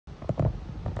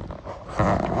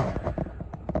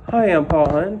Hi, I'm Paul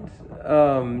Hunt.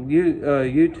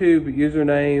 YouTube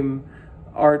username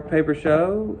Art Paper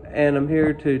Show, and I'm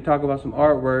here to talk about some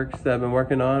artworks that I've been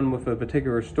working on with a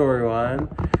particular storyline.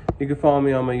 You can follow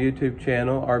me on my YouTube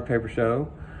channel, Art Paper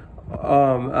Show.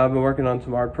 I've been working on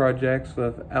some art projects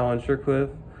with Alan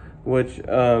Shercliffe, which you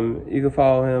can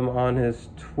follow him on his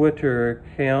Twitter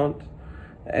account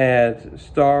at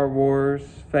Star Wars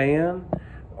Fan,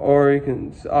 or you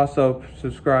can also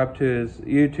subscribe to his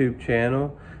YouTube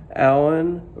channel,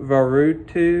 Alan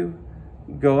Varutu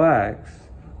Galax,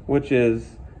 which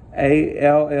is ALLEN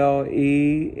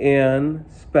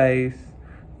space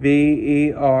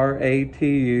VERATU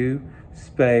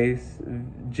space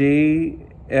GLAX.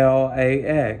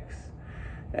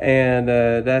 And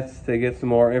that's to get some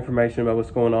more information about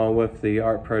what's going on with the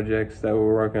art projects that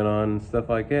we're working on and stuff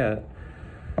like that.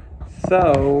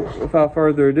 So, without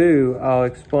further ado, I'll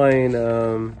explain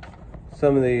some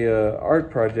of the art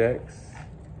projects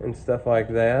and stuff like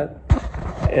that.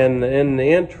 And in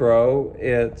the intro,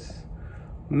 it's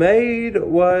made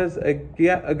was a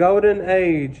golden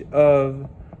age of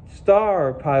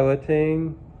star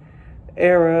piloting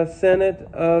era Senate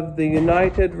of the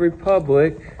United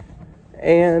Republic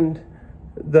and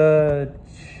the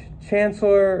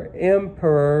Chancellor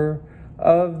Emperor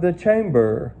of the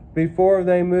Chamber before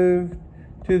they moved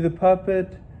to the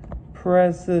puppet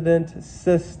president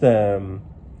system.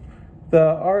 The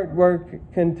artwork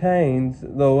contains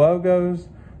the logos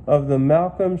of the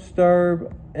Malcolm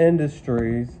Sturb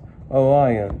Industries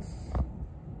Alliance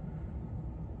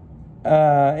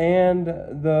and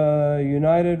the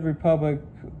United Republic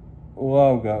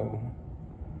logo.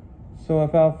 So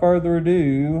without further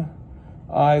ado,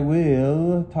 I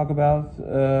will talk about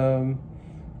the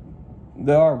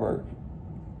artwork.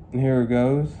 Here it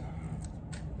goes.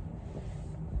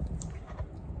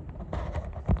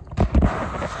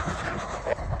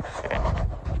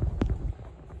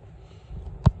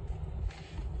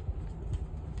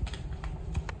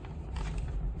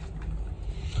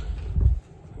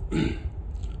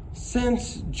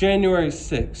 Since January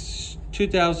 6,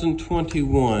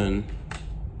 2021,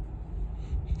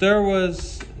 there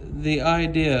was the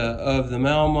idea of the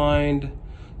Malmind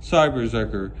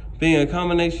Cyberzerker being a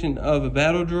combination of a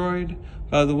battle droid,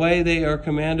 by the way they are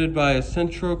commanded by a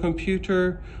central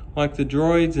computer like the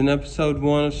droids in Episode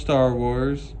 1 of Star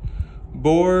Wars,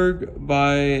 Borg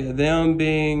by them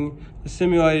being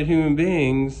simulated human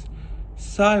beings,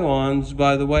 Cylons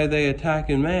by the way they attack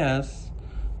en masse,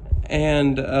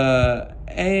 and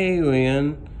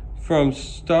Alien from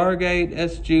Stargate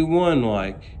SG-1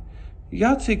 like.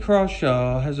 Yahtzee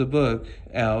Crawshaw has a book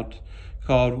out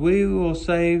called "We Will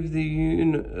Save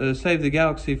the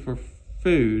Galaxy for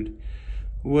Food,"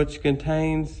 which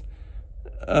contains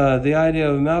the idea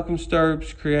of Malcolm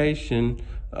Sturb's creation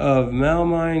of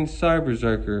Malmind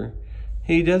Cyberzerker.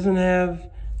 He doesn't have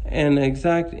an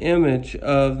exact image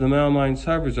of the Malmind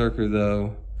Cyberzerker,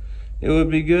 though. It would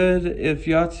be good if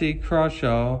Yahtzee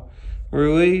Crawshaw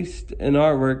released an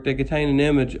artwork that contained an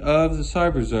image of the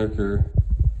Cyberzerker.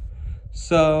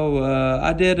 So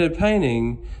I did a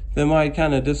painting that might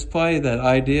kind of display that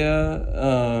idea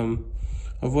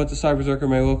of what the Cyberzerker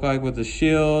may look like, with the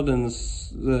shield and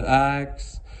the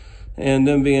axe, and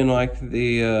them being like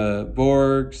the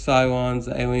Borg, Cylons,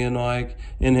 alien-like,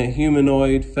 in a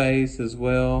humanoid face as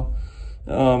well.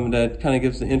 That kind of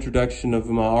gives the introduction of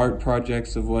my art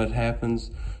projects of what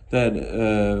happens that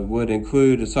would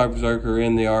include a Cyberzerker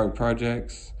in the art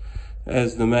projects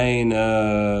as the main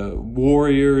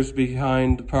warriors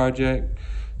behind the project.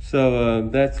 So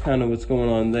that's kind of what's going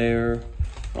on there.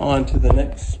 On to the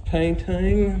next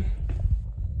painting.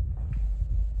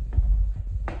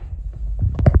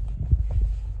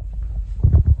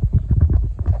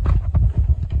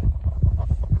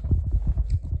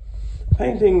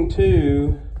 Painting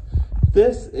 2,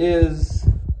 this is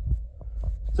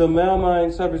the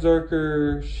Malmind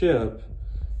Cyberzerker ship,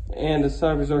 and the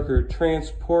Cyberzerker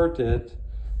transported,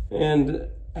 and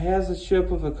has a ship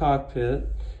with a cockpit,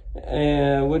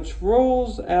 which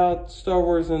rolls out Star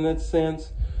Wars in that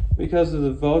sense because of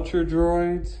the Vulture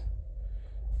droids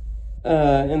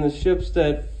and the ships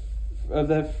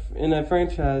in that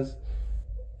franchise,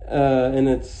 in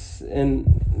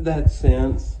that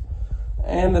sense.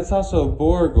 And it's also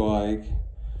Borg-like.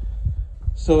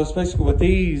 So it's basically what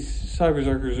these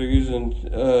Cyberzerkers are using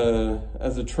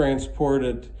as a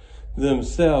transported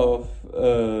themselves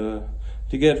to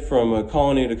get from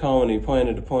colony to colony,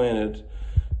 planet to planet,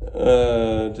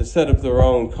 to set up their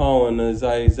own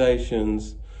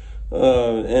colonizations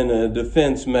and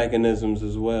defense mechanisms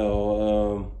as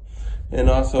well. And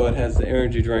also it has the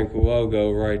energy drink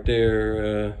logo right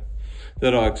there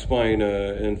that I'll explain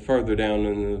and further down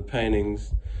in the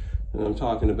paintings that I'm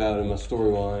talking about in my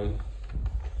storyline.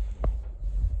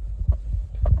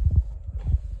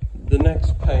 The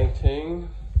next painting,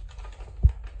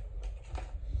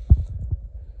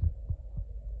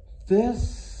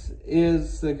 this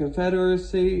is the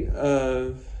Confederacy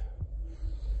of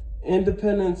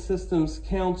Independent Systems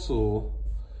Council,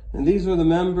 and these are the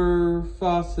member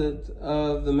facet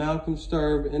of the Malcolm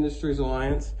Sturb Industries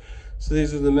Alliance. So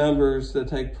these are the members that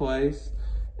take place.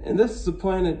 And this is a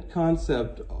planet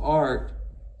concept art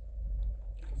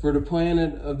for the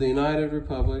planet of the United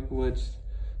Republic, which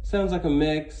sounds like a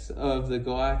mix of the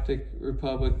Galactic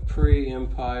Republic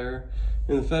pre-Empire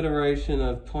and the Federation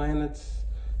of Planets.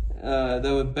 That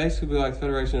would basically be like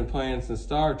Federation of Planets in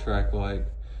Star Trek, like.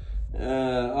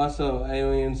 Also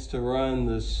aliens to run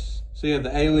this. So you have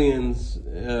the aliens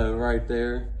right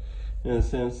there, in a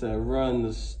sense, that run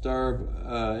the Sturb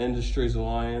Industries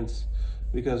Alliance,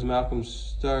 because Malcolm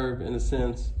Sturb, in a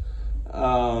sense,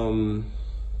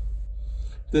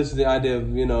 this is the idea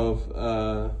of, you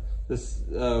know, this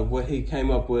what he came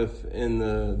up with in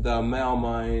the Mal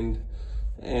mind,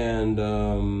 and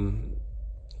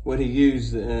what he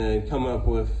used and come up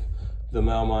with the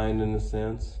Mal mind, in a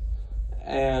sense.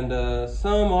 And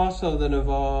some also that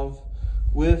involve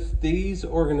with these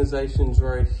organizations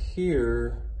right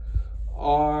here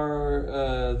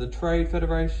are the Trade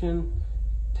Federation,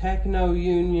 Techno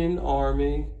Union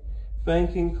Army,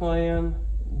 Banking Clan,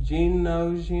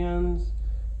 Genosians,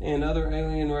 and other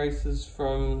alien races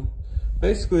from,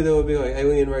 basically there would be like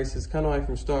alien races, kind of like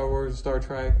from Star Wars, Star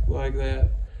Trek, like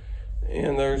that.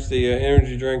 And there's the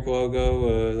energy drink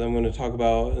logo that I'm going to talk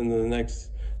about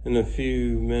in a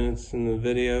few minutes in the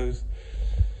videos.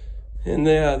 And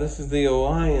yeah, this is the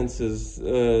alliances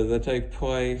that take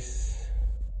place,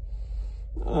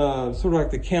 sort of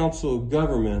like the Council of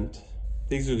Government.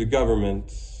 These are the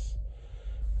governments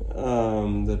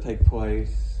that take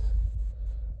place,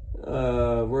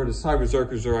 where the Cyber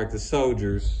Berserkers are like the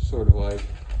soldiers, sort of like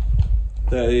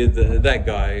that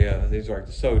guy. Yeah, these are like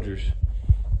the soldiers.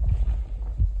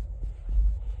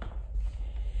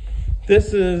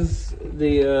 This is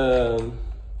the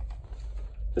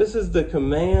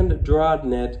Command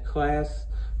Drodnet class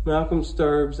Malcolm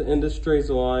Sturb's Industries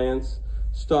Alliance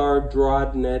Star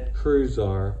Drodnet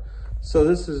cruiser. So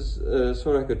this is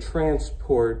sort of like a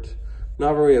transport,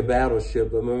 not really a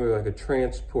battleship, but maybe like a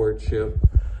transport ship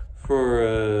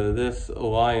for this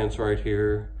alliance right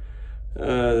here.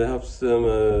 That helps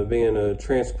them being a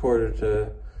transporter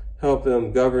to help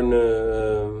them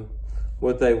govern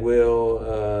what they will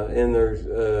in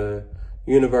their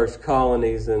universe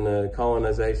colonies and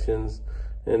colonizations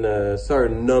and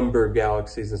certain number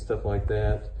galaxies and stuff like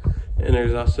that. And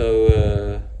there's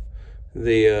also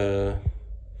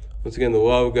once again, the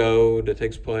logo that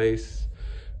takes place,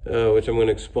 which I'm going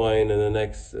to explain in the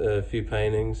next few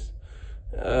paintings.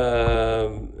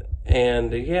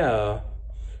 And yeah,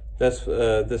 that's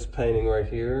this painting right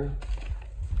here.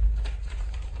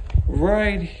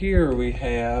 Right here we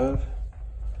have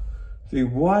the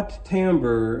Wat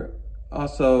Tambor,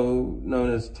 also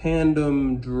known as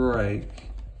Tandem Drake.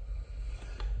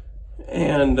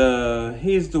 And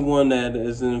he's the one that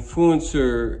is an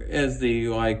influencer as the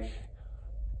like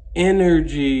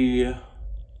energy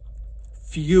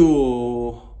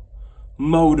fuel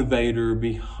motivator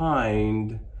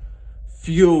behind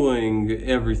fueling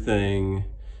everything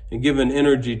and giving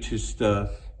energy to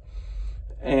stuff.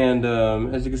 And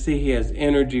as you can see, he has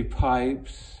energy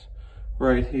pipes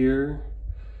right here.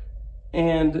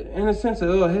 And in a sense, a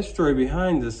little history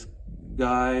behind this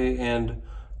guy and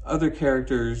other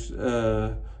characters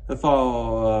that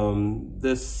follow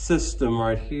this system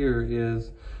right here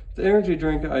is the energy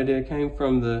drink idea came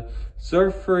from the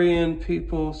Zerfrian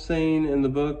people seen in the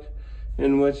book,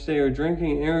 in which they are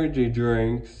drinking energy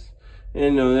drinks,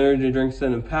 and energy drinks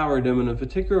that empowered them in a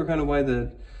particular kind of way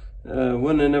that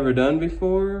wouldn't have never done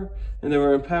before, and they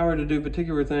were empowered to do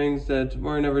particular things that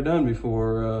weren't ever done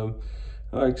before,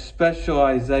 like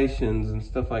specializations and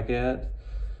stuff like that.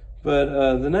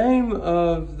 But the name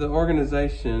of the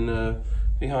organization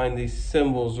behind these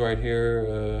symbols right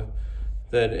here,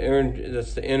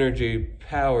 that's the energy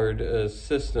powered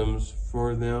systems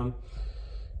for them,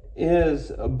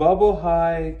 is a Bubble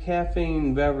High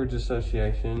Caffeine Beverage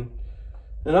Association.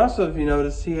 And also, if you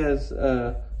notice, he has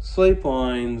sleep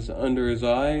lines under his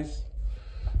eyes.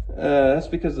 That's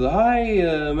because of the high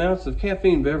amounts of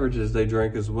caffeine beverages they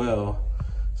drink as well.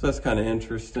 So that's kind of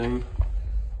interesting.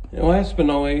 And last but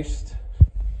not least,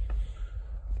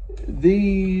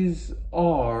 these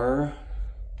are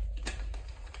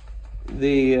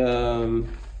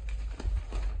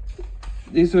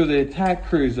these are the attack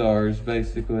cruisers,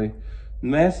 basically.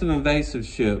 Massive invasive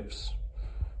ships.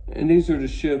 And these are the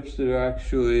ships that are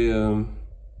actually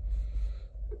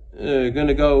going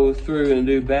to go through and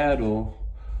do battle.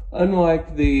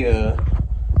 Unlike the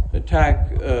attack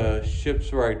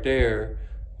ships right there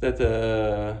that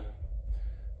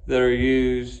are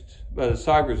used by the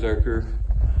Cyberberserker,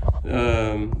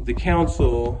 the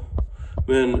council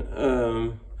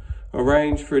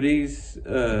arranged for these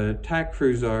attack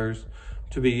cruisers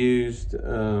to be used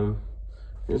in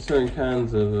certain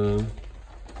kinds of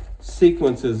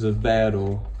sequences of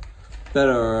battle that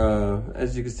are,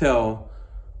 as you can tell,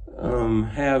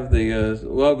 have the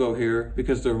logo here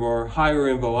because they're more higher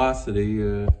in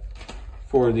velocity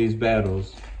for these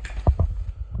battles.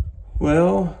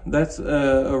 Well, that's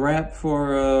a wrap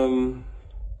for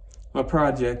my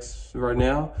projects right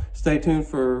now. Stay tuned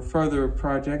for further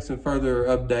projects and further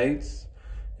updates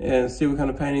and see what kind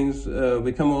of paintings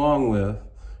we come along with.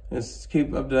 And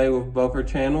keep up to date with both our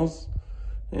channels.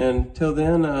 And till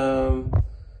then,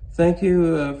 thank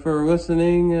you for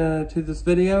listening to this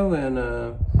video,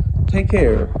 and take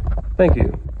care. Thank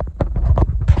you.